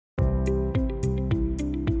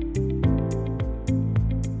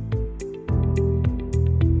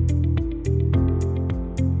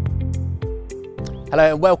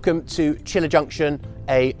Hello and welcome to Chilla Junction,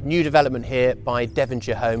 a new development here by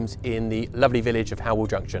Devonshire Homes in the lovely village of Halwill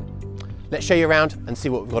Junction. Let's show you around and see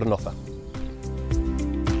what we've got on offer.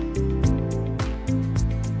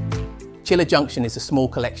 Chilla Junction is a small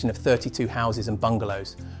collection of 32 houses and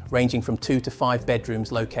bungalows, ranging from 2 to 5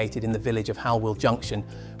 bedrooms located in the village of Halwill Junction,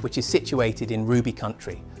 which is situated in Ruby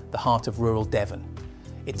Country, the heart of rural Devon.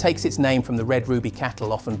 It takes its name from the red ruby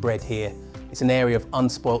cattle often bred here. It's an area of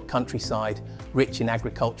unspoilt countryside, rich in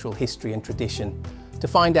agricultural history and tradition. To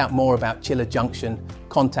find out more about Chilla Junction,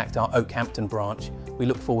 contact our Okehampton branch. We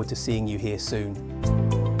look forward to seeing you here soon.